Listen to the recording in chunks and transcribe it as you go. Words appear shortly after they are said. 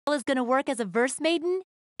is gonna work as a verse maiden?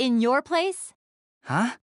 In your place?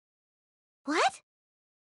 Huh? What?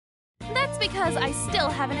 That's because I still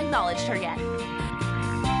haven't acknowledged her yet.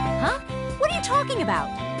 Huh? What are you talking about?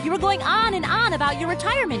 You were going on and on about your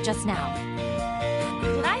retirement just now.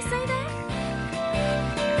 Did I say that?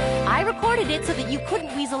 I recorded it so that you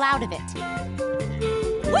couldn't weasel out of it.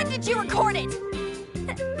 When did you record it?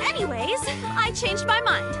 Anyways, I changed my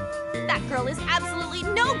mind. That girl is absolutely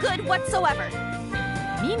no good whatsoever.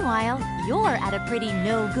 Meanwhile, you're at a pretty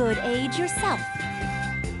no-good age yourself.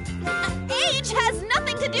 Age has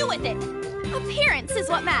nothing to do with it. Appearance is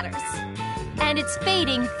what matters. And it's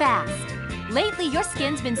fading fast. Lately, your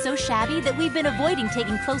skin's been so shabby that we've been avoiding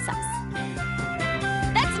taking close-ups.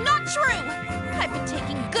 That's not true! I've been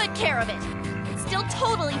taking good care of it. It's still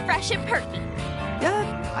totally fresh and perky.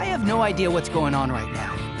 I have no idea what's going on right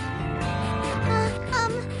now.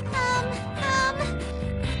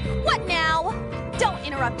 What now? Don't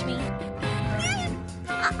interrupt me.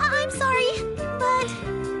 I'm sorry, but...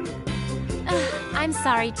 I'm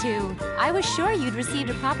sorry, too. I was sure you'd received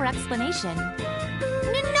a proper explanation.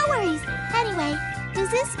 No worries. Anyway, does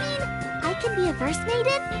this mean I can be a verse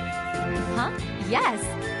maiden? Huh? Yes.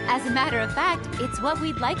 As a matter of fact, it's what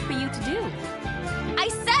we'd like for you to do. I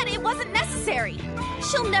said it wasn't necessary.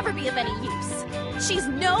 She'll never be of any use. She's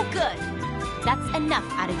no good. That's enough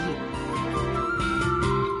out of you.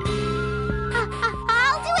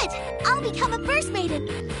 I'll do it! I'll become a verse maiden.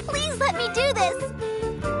 Please let me do this.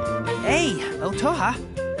 Hey, Otoha.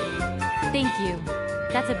 Thank you.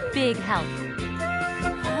 That's a big help.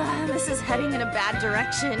 This is heading in a bad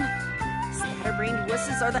direction. Scatterbrained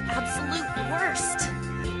wusses are the absolute worst.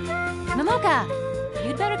 Momoka,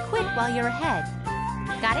 you'd better quit while you're ahead.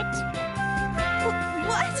 Got it?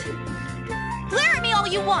 What? Glare at me all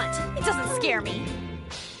you want. It doesn't scare me.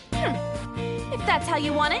 If that's how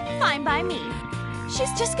you want it, fine by me.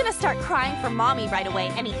 She's just gonna start crying for mommy right away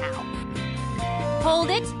anyhow. Hold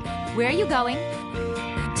it. Where are you going?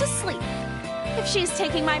 To sleep. If she's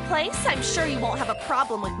taking my place, I'm sure you won't have a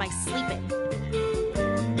problem with my sleeping.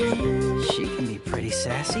 She can be pretty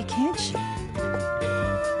sassy, can't she?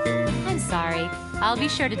 I'm sorry. I'll be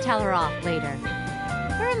sure to tell her off later.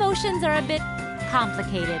 Her emotions are a bit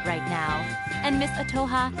complicated right now. And Miss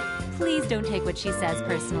Otoha, please don't take what she says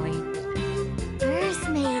personally. Verse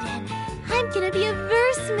maiden. I'm gonna be a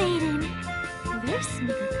verse maiden. Verse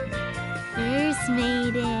maiden. Verse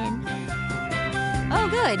maiden. Oh,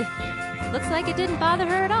 good. Looks like it didn't bother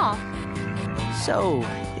her at all. So,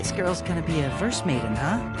 this girl's gonna be a verse maiden,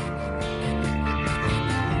 huh?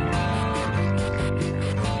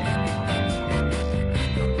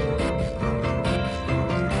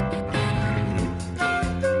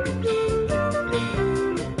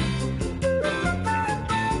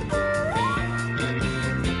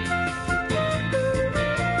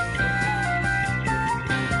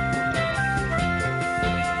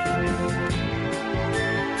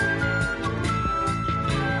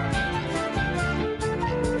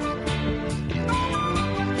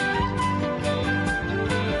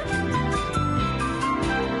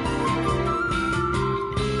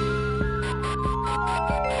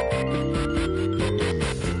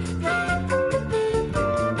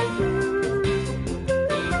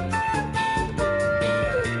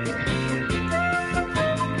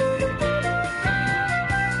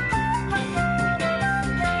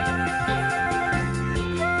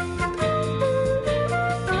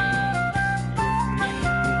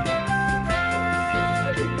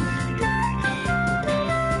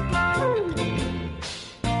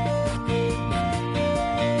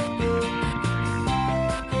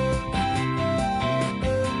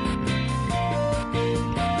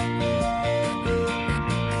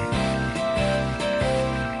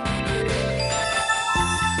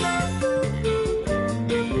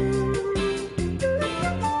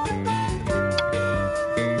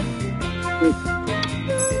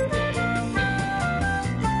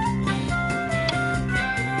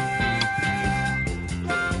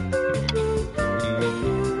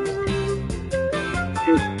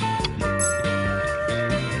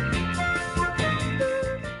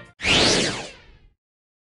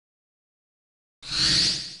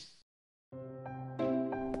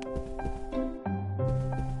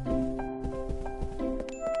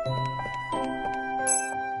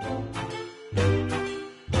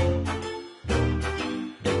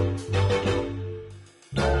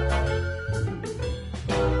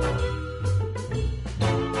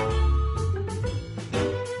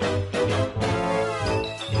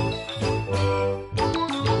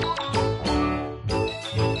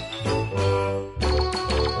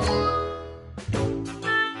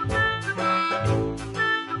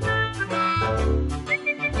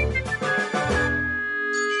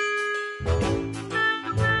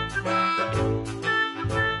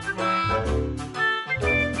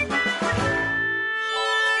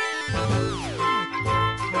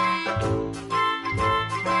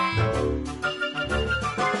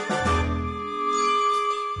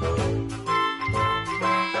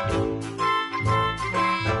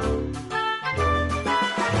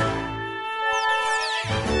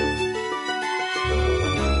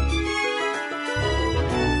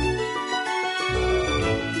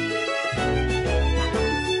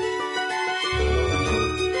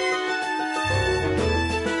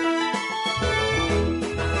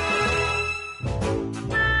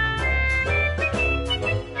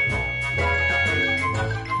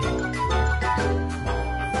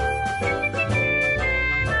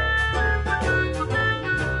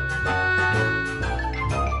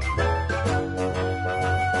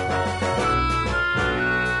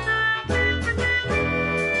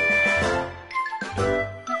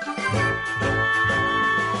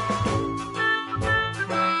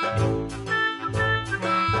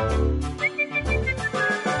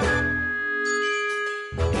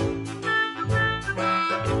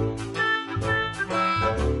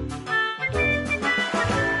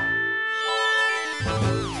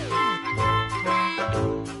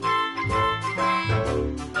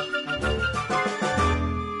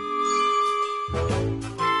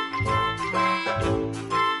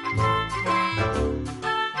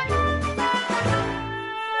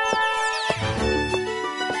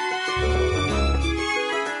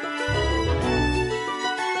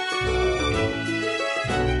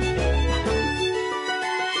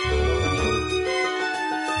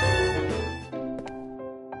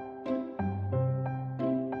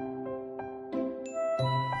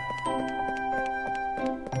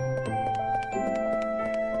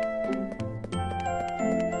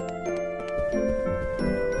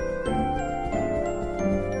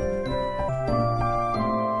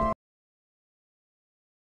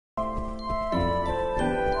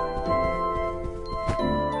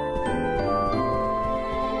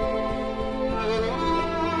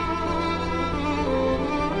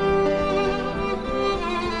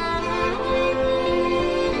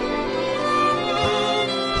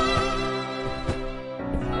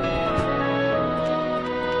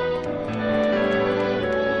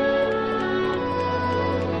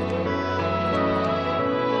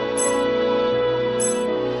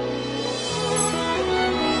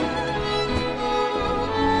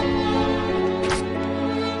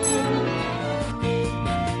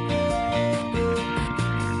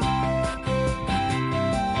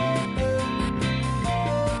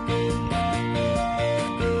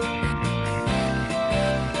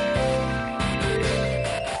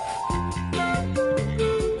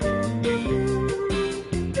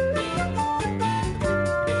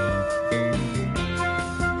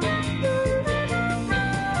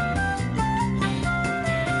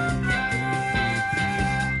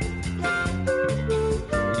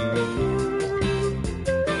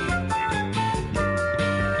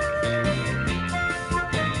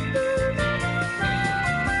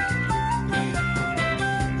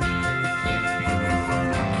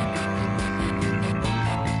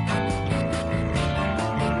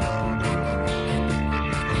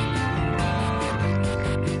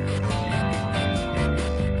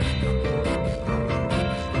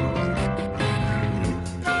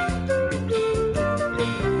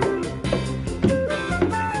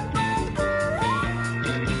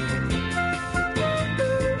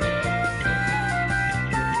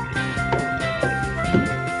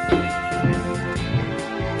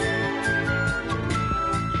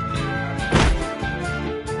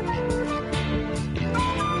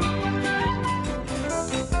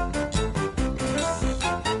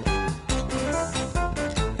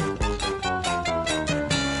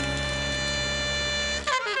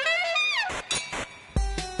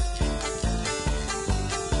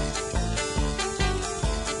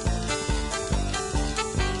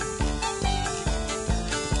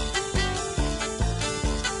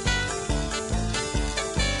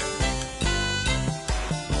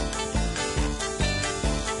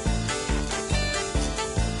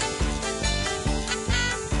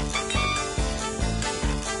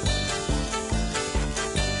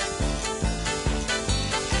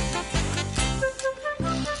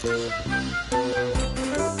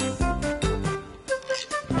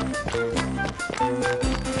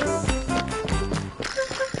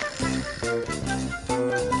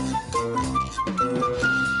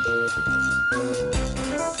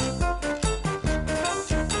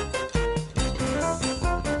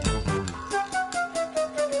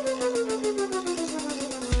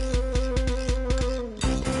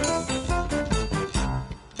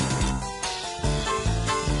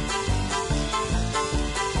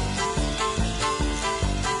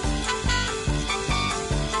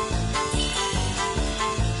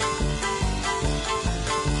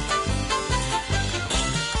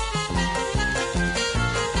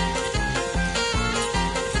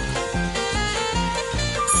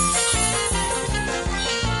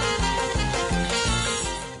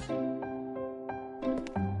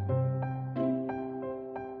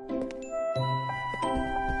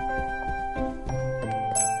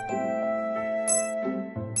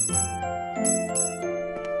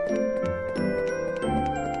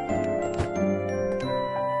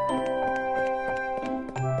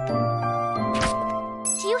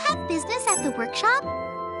 have business at the workshop?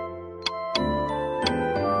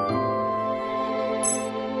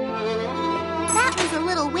 That was a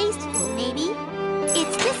little wasteful, maybe.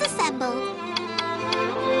 It's disassembled.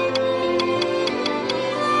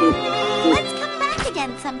 Let's come back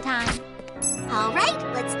again sometime. All right,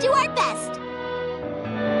 let's do our best.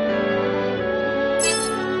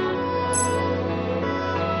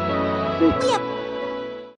 Yep.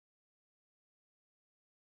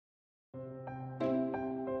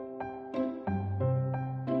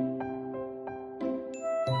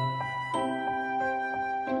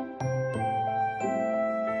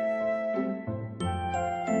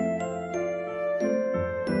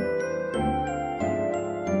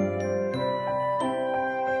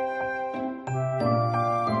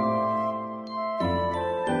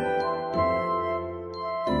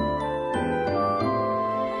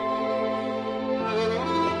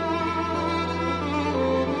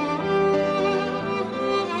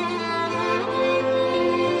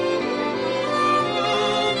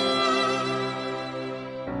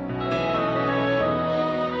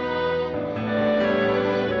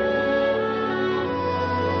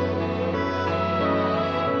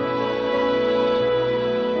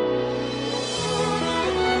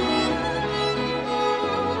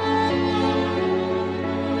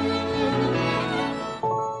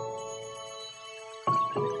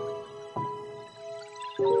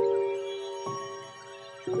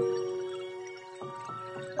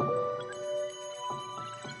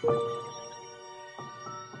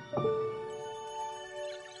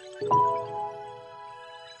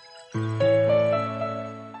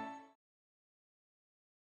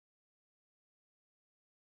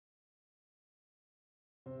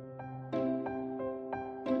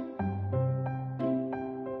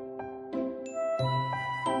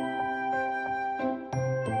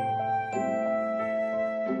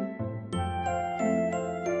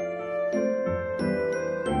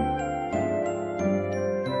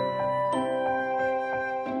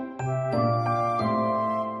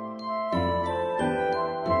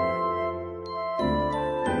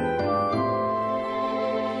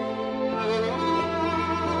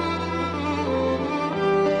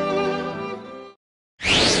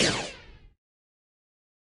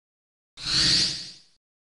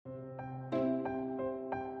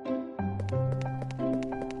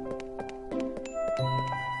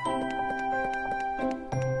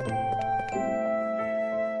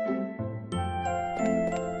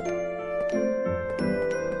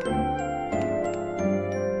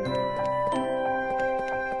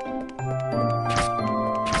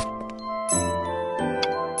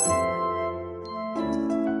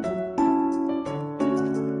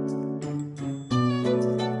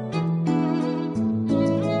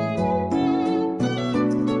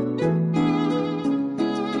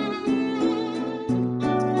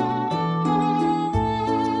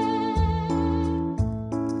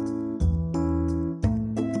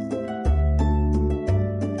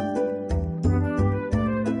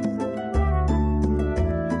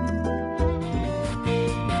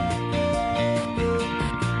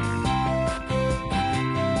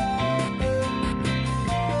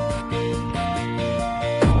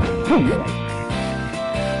 Hmm.